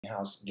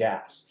greenhouse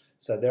gas.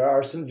 So there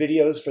are some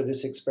videos for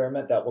this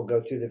experiment that will go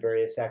through the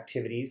various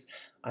activities,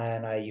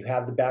 and you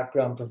have the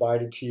background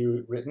provided to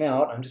you written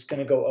out. I'm just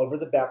going to go over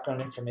the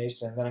background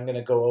information, and then I'm going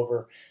to go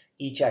over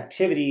each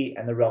activity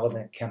and the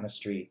relevant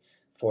chemistry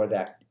for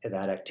that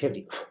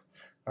activity.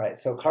 All right,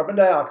 so carbon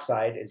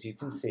dioxide, as you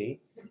can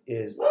see,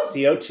 is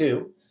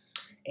CO2,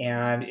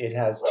 and it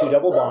has two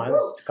double bonds,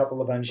 a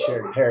couple of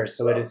unshared pairs.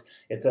 So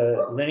it's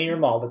a linear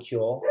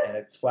molecule, and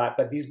it's flat,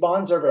 but these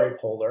bonds are very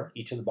polar.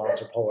 Each of the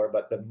bonds are polar,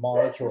 but the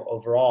molecule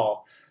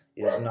overall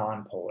is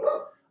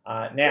nonpolar.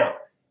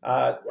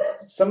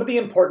 Some of the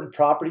important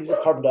properties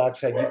of carbon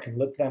dioxide, you can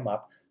look them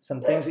up. Some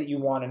things that you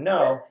want to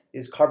know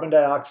is carbon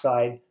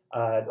dioxide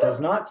does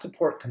not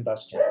support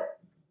combustion.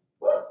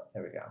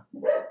 There we go.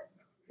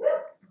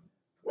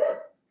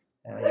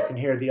 And you can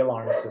hear the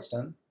alarm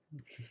system.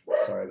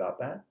 Sorry about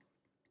that.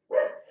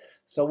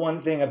 So one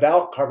thing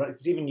about carbon,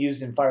 it's even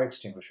used in fire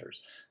extinguishers.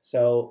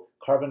 So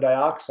carbon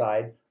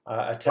dioxide,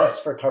 a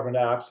test for carbon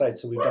dioxide,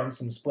 so we've done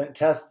some splint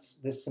tests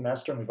this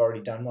semester, and we've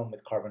already done one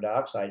with carbon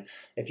dioxide.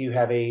 If you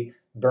have a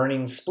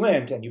burning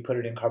splint and you put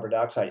it in carbon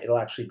dioxide, it'll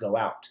actually go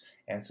out.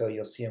 And so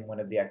you'll see in one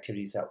of the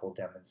activities that will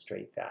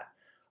demonstrate that.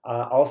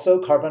 Also,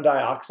 carbon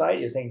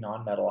dioxide is a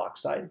nonmetal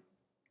oxide.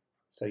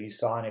 So you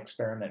saw in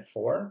experiment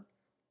 4.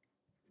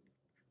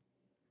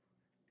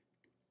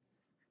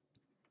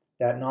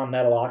 That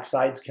nonmetal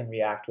oxides can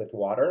react with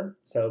water.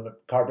 So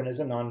carbon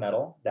is a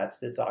nonmetal,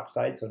 that's its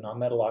oxide, so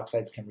nonmetal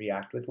oxides can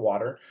react with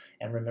water.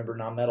 And remember,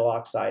 nonmetal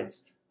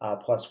oxides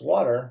plus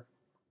water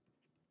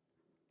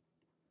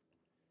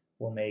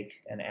will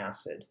make an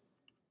acid.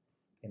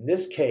 In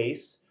this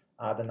case,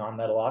 the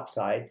nonmetal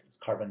oxide is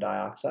carbon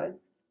dioxide,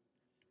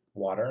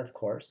 water, of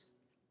course,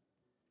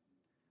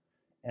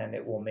 and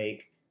it will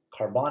make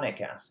carbonic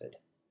acid.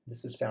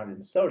 This is found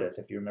in sodas,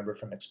 if you remember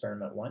from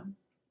experiment 1.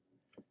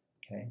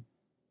 Okay.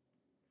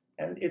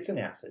 And it's an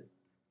acid.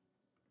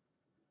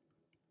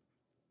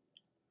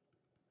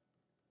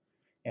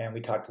 And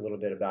we talked a little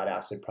bit about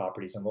acid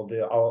properties, and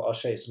I'll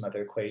show you some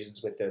other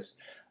equations with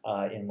this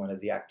in one of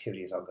the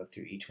activities. I'll go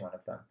through each one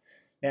of them.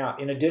 Now,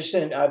 in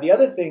addition, the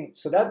other thing,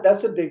 so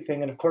that's a big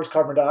thing, and of course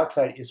carbon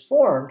dioxide is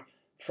formed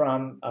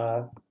from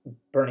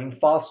burning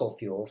fossil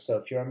fuels. So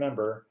if you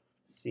remember,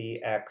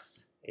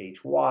 CXHY,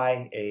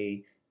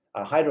 a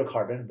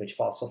hydrocarbon, which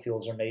fossil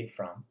fuels are made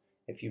from.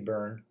 If you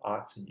burn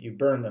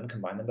them,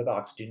 combine them with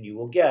oxygen, you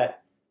will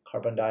get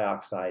carbon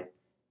dioxide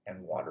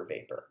and water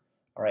vapor.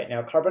 All right,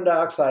 now carbon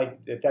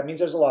dioxide, that means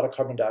there's a lot of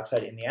carbon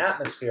dioxide in the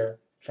atmosphere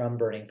from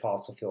burning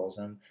fossil fuels,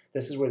 and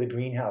this is where the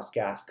greenhouse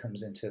gas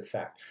comes into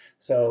effect.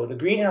 So the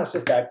greenhouse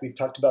effect, we've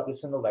talked about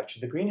this in the lecture,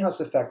 the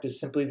greenhouse effect is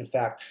simply the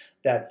fact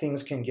that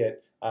things can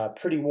get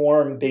pretty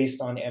warm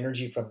based on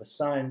energy from the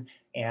sun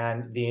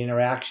and the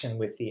interaction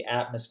with the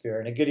atmosphere.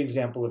 And a good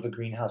example of a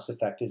greenhouse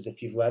effect is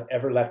if you've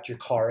ever left your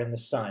car in the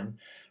sun,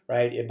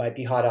 right? It might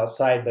be hot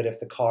outside, but if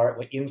the car,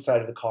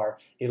 inside of the car,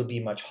 it'll be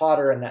much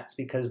hotter, and that's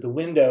because the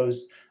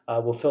windows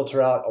will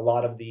filter out a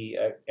lot of the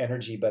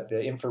energy, but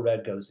the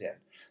infrared goes in.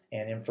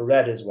 And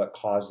infrared is what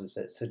causes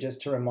it. So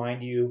just to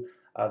remind you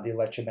of the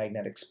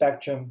electromagnetic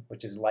spectrum,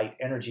 which is light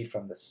energy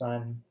from the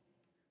sun.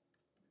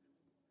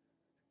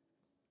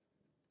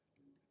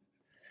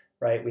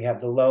 Right, we have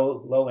the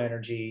low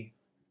energy.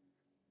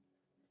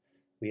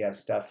 We have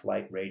stuff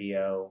like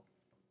radio.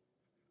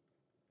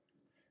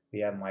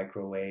 We have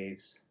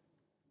microwaves.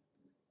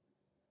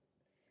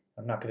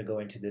 I'm not going to go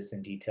into this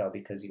in detail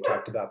because you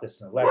talked about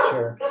this in the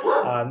lecture.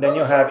 Then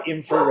you'll have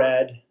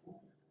infrared,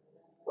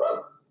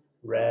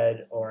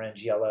 red,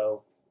 orange,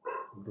 yellow,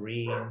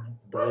 green,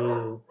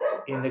 blue,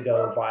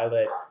 indigo,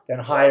 violet. Then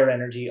higher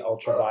energy,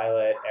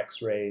 ultraviolet,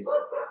 X-rays.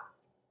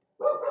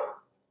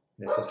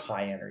 This is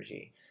high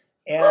energy.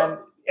 And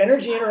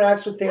energy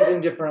interacts with things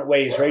in different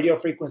ways. Radio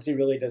frequency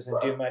really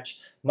doesn't do much.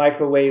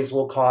 Microwaves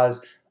will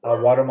cause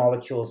water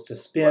molecules to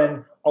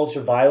spin.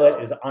 Ultraviolet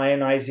is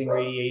ionizing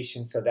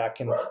radiation, so that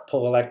can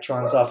pull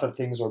electrons off of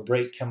things or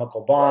break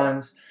chemical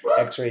bonds.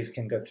 X-rays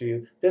can go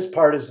through. This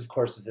part is, of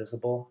course,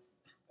 visible.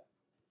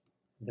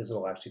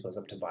 Visible actually goes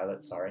up to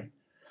violet, sorry.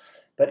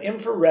 But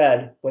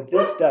infrared, what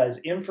this does,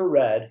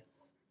 infrared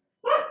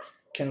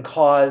can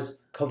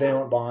cause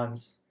covalent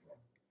bonds.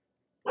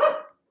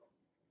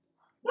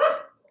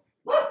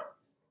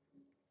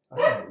 I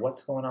don't know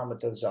what's going on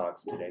with those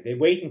dogs today. They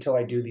wait until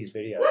I do these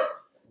videos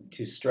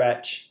to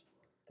stretch.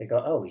 They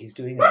go, oh, he's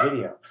doing a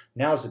video.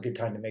 Now's a good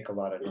time to make a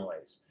lot of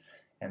noise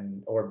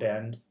or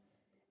bend.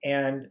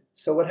 And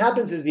so what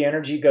happens is the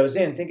energy goes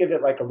in. Think of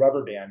it like a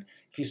rubber band.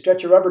 If you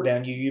stretch a rubber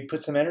band, you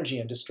put some energy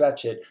in to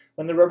stretch it.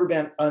 When the rubber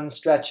band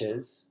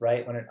unstretches,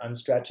 right, when it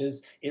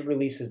unstretches, it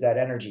releases that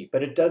energy.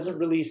 But it doesn't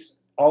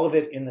release all of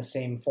it in the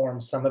same form.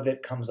 Some of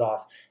it comes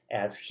off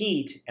as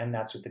heat, and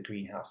that's what the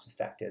greenhouse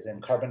effect is.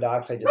 And carbon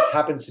dioxide just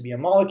happens to be a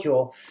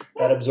molecule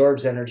that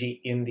absorbs energy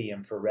in the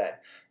infrared.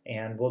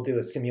 and we'll do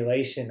a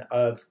simulation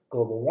of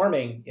global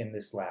warming in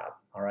this lab,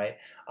 all right?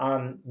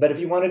 But if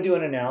you want to do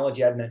an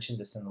analogy, I've mentioned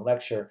this in the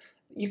lecture,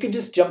 you could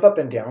just jump up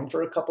and down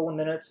for a couple of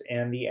minutes,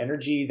 and the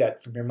energy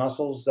that from your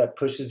muscles that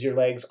pushes your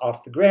legs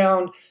off the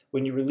ground,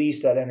 when you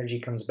release, that energy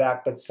comes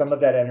back, but some of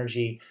that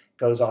energy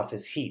goes off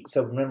as heat.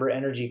 So remember,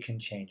 energy can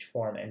change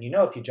form, and you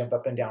know if you jump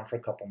up and down for a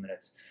couple of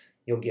minutes,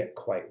 you'll get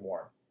quite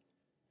warm.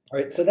 All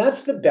right, so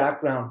that's the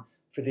background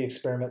for the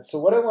experiment. So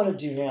what I want to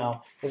do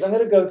now is I'm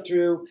going to go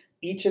through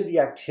each of the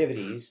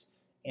activities,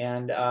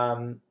 and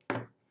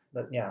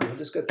we'll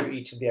just go through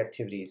each of the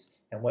activities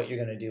and what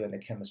you're going to do and the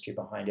chemistry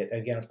behind it.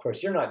 Again, of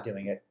course, you're not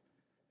doing it,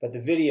 but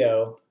the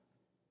video,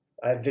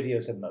 I have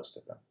videos of most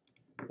of them.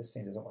 This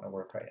thing doesn't want to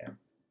work right now.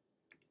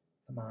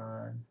 Come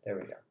on, there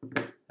we go.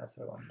 That's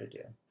what I wanted to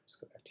do. Let's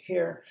go back to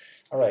here.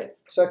 All right,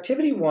 so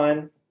activity 1,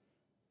 I'm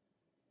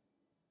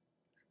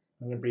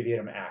going to abbreviate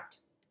them ACT.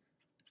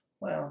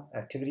 Well,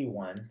 activity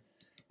 1.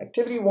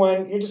 Activity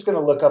 1, you're just going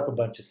to look up a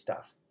bunch of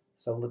stuff.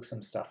 So look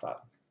some stuff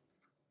up.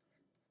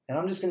 And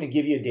I'm just going to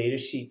give you data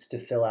sheets to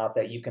fill out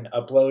that you can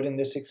upload in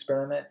this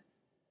experiment.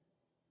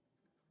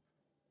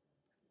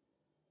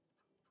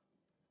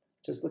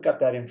 Just look up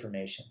that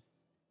information,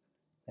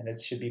 and it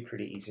should be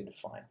pretty easy to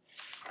find.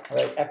 All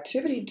right,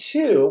 activity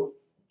 2,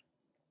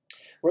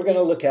 we're going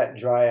to look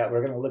at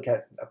we're going to look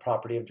at a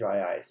property of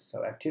dry ice.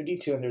 So activity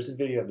 2, and there's a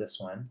video of this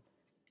one.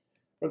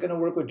 We're going to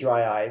work with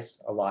dry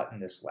ice a lot in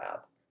this lab.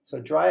 So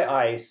dry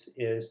ice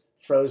is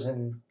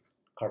frozen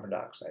carbon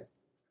dioxide.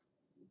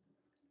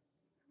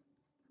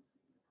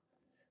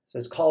 So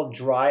it's called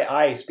dry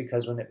ice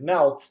because when it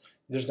melts,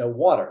 there's no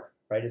water,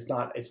 right? It's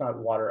not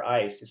water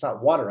ice. It's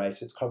not water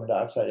ice, it's carbon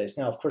dioxide ice.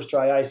 Now, of course,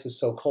 dry ice is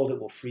so cold it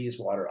will freeze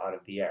water out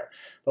of the air.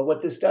 But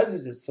what this does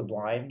is it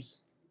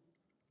sublimes.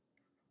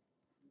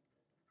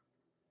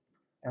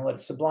 And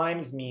what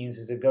sublimes means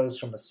is it goes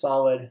from a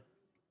solid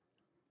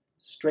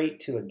straight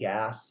to a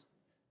gas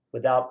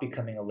without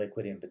becoming a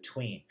liquid in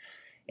between.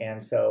 And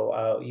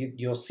so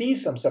you'll see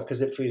some stuff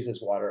because it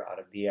freezes water out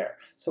of the air.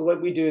 So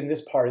what we do in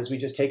this part is we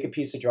just take a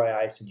piece of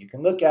dry ice and you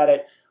can look at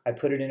it. I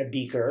put it in a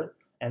beaker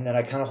and then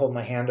I kind of hold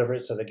my hand over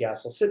it so the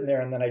gas will sit in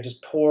there, and then I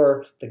just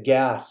pour the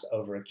gas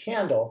over a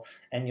candle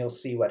and you'll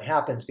see what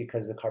happens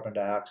because of the carbon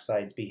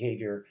dioxide's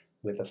behavior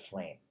with a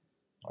flame.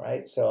 All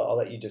right, so I'll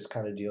let you just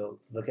kind of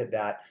look at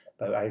that.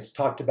 But I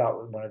talked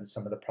about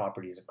some of the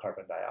properties of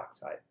carbon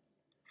dioxide.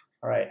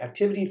 All right,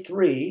 activity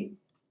 3.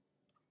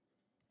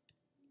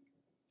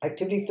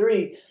 Activity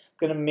 3,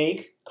 going to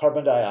make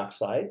carbon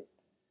dioxide.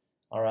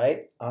 All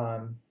right.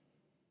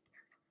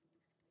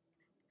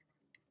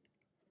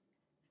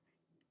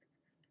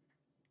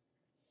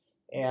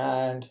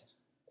 And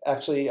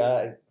actually,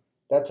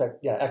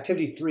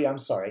 activity 3, I'm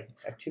sorry.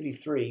 Activity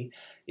 3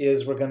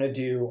 is we're going to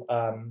do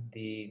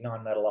the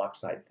non-metal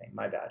oxide thing.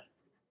 My bad.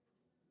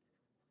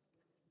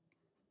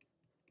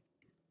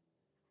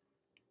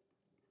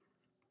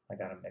 I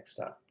got them mixed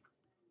up.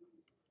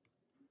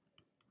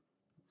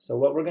 So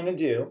what we're going to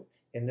do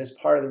in this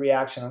part of the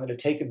reaction, I'm going to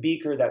take a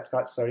beaker that's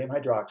got sodium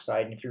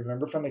hydroxide. And if you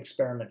remember from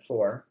experiment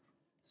 4,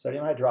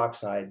 sodium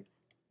hydroxide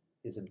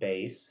is a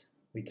base.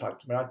 We're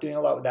not doing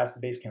a lot with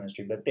acid-base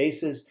chemistry, but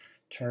bases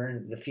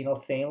turn the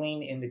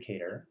phenolphthalein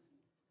indicator.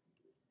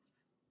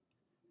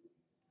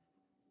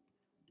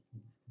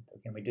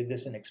 Again, we did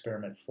this in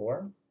experiment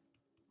 4.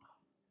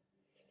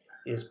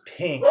 Is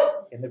pink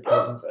in the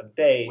presence of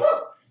base,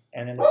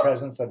 and in the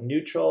presence of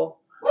neutral.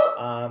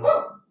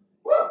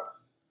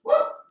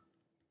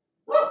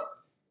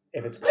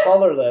 If it's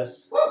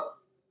colorless,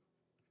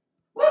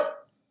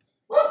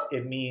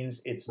 it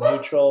means it's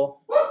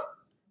neutral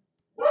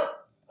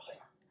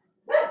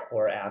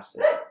or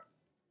acid.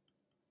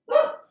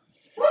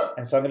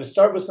 And so I'm going to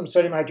start with some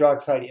sodium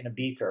hydroxide in a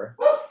beaker.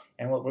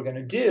 And what we're going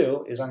to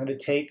do is I'm going to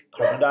take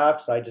carbon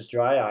dioxide, just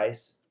dry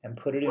ice, and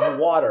put it in the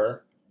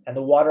water. And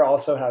the water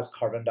also has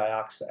carbon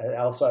dioxide,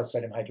 also has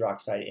sodium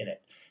hydroxide in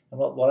it. And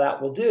what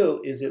that will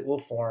do is it will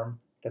form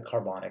the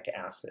carbonic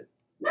acid.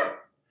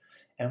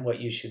 And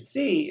what you should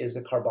see is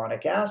the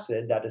carbonic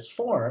acid that is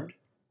formed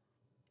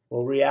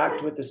will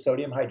react with the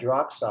sodium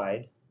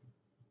hydroxide,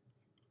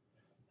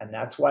 and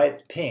that's why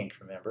it's pink,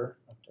 remember,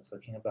 I'm just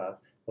looking above,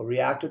 will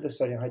react with the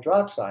sodium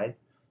hydroxide,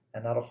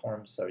 and that'll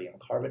form sodium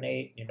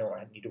carbonate. You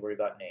don't need to worry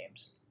about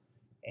names.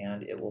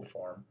 And it will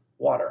form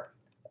water.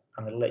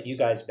 I'm going to let you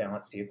guys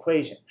balance the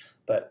equation.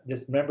 But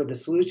remember, the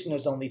solution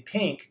is only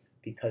pink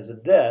because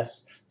of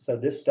this, so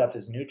this stuff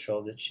is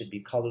neutral. That should be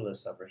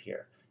colorless over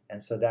here.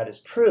 And so that is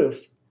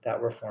proof that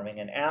we're forming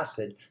an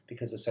acid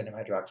because the sodium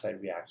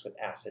hydroxide reacts with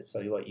acid.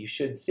 So what you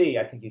should see,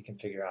 I think you can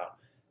figure out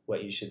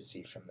what you should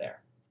see from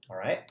there. All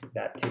right,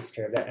 that takes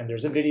care of that. And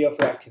there's a video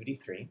for activity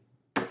 3.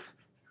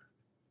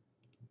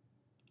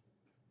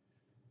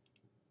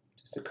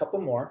 Just a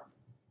couple more.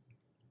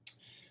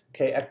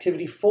 Okay,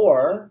 activity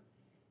 4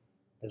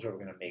 is what we're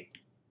going to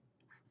make.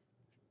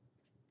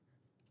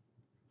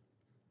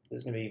 This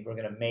is going to be, we're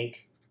going to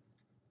make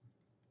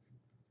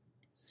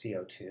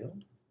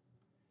CO2.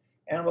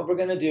 And what we're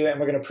going to do, and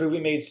we're going to prove we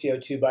made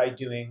CO2 by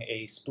doing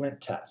a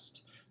splint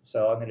test.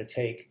 So I'm going to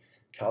take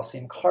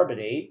calcium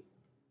carbonate,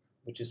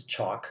 which is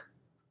chalk,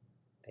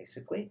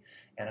 basically,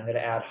 and I'm going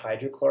to add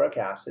hydrochloric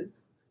acid.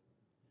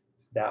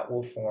 That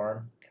will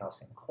form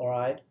calcium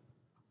chloride.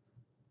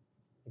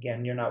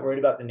 Again, you're not worried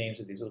about the names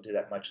of these. We'll do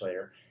that much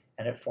later.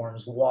 And it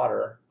forms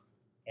water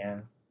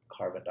and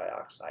carbon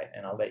dioxide.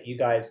 And I'll let you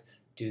guys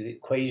do the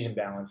equation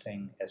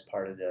balancing as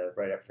part of the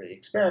write-up for the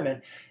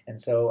experiment. And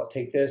so I'll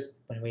take this.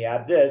 When we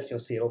add this, you'll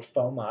see it'll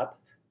foam up.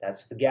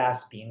 That's the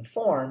gas being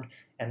formed.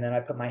 And then I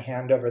put my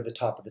hand over the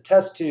top of the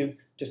test tube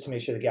just to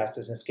make sure the gas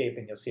doesn't escape.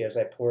 And you'll see as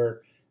I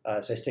pour,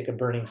 so I stick a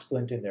burning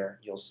splint in there,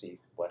 you'll see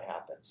what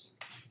happens.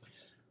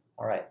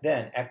 All right,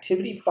 then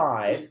activity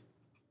 5.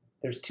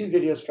 There's 2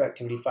 videos for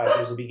activity 5.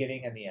 There's the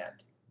beginning and the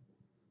end.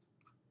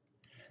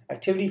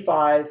 Activity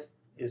 5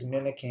 is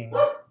mimicking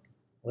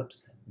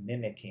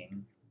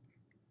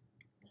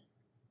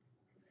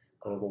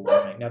global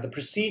warming. Now the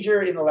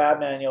procedure in the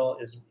lab manual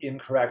is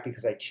incorrect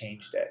because I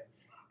changed it,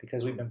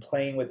 because we've been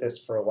playing with this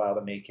for a while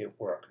to make it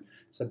work.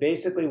 So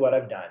basically what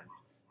I've done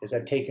is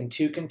I've taken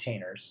 2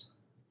 containers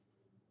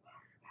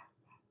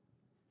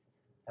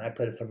and I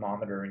put a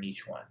thermometer in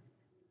each one.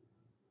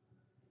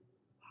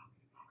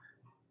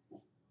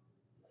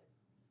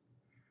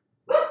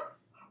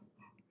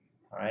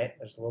 All right,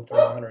 there's a little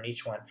thermometer in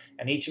each one,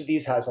 and each of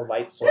these has a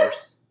light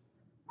source,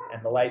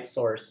 and the light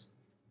source,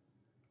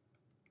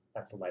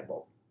 that's a light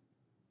bulb.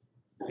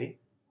 See?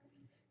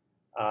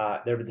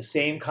 They're the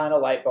same kind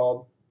of light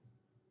bulb.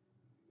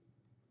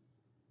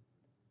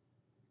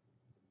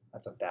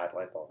 That's a bad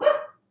light bulb.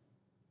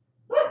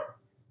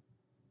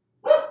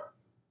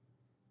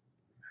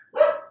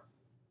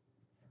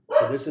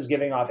 So this is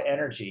giving off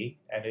energy,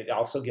 and it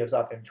also gives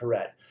off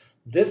infrared.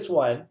 This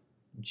one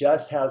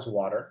just has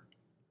water.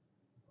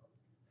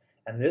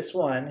 And this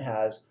one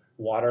has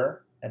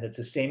water, and it's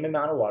the same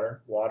amount of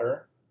water,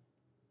 water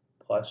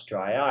plus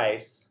dry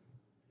ice.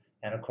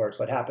 And of course,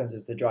 what happens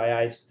is the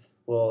dry ice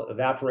will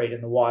evaporate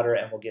in the water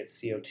and we'll get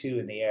CO2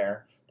 in the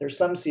air. There's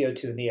some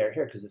CO2 in the air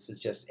here because this is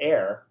just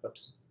air,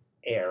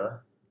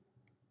 air.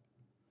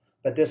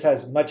 But this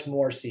has much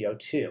more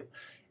CO2.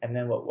 And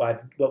then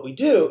what we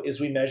do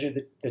is we measure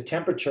the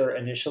temperature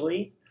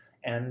initially,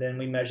 and then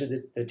we measure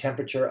the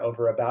temperature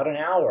over about an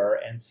hour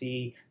and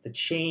see the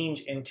change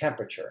in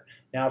temperature.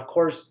 Now, of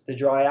course, the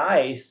dry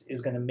ice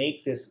is going to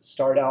make this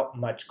start out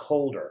much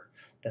colder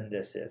than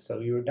this is. So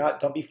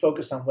don't be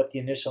focused on what the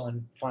initial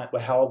and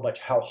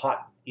how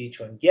hot each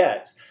one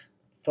gets.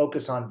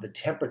 Focus on the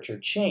temperature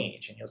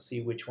change, and you'll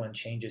see which one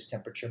changes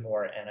temperature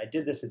more. And I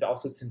did this.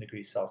 It's in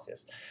degrees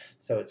Celsius,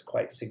 so it's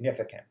quite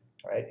significant,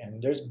 right?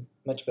 And there's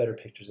much better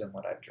pictures than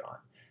what I've drawn.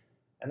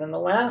 And then the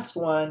last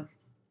one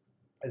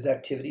is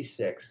activity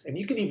 6, and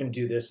you can even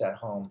do this at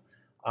home.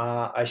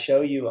 I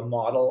show you a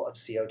model of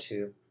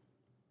CO2.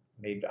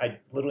 I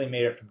literally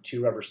made it from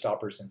 2 rubber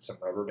stoppers and some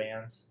rubber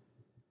bands.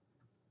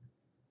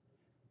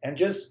 And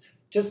just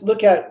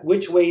look at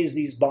which ways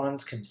these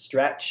bonds can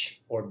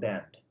stretch or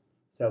bend.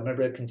 So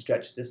remember, it can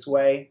stretch this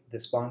way.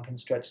 This bond can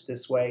stretch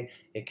this way.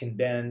 It can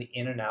bend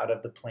in and out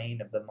of the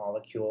plane of the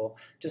molecule.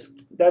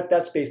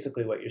 That's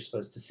basically what you're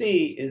supposed to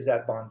see, is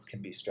that bonds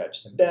can be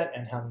stretched and bent,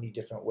 and how many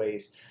different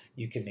ways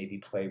you can maybe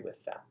play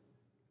with that.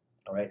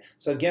 All right.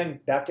 So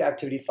again, back to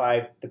activity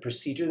 5. The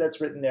procedure that's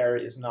written there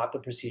is not the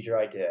procedure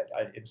I did.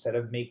 Instead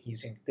of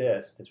using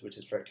this, which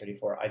is for activity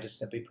 4, I just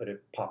simply put a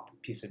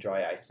piece of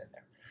dry ice in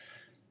there.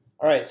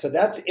 All right, so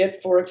that's it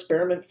for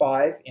experiment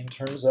 5 in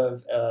terms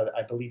of,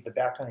 I believe, the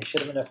background. You should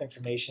have enough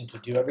information to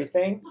do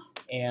everything,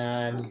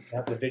 and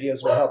the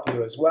videos will help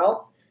you as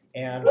well.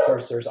 And of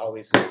course, there's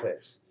always a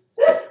quiz.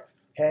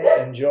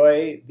 Okay,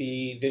 enjoy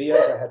the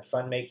videos. I had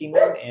fun making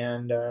them,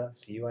 and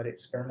see you at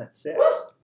experiment 6.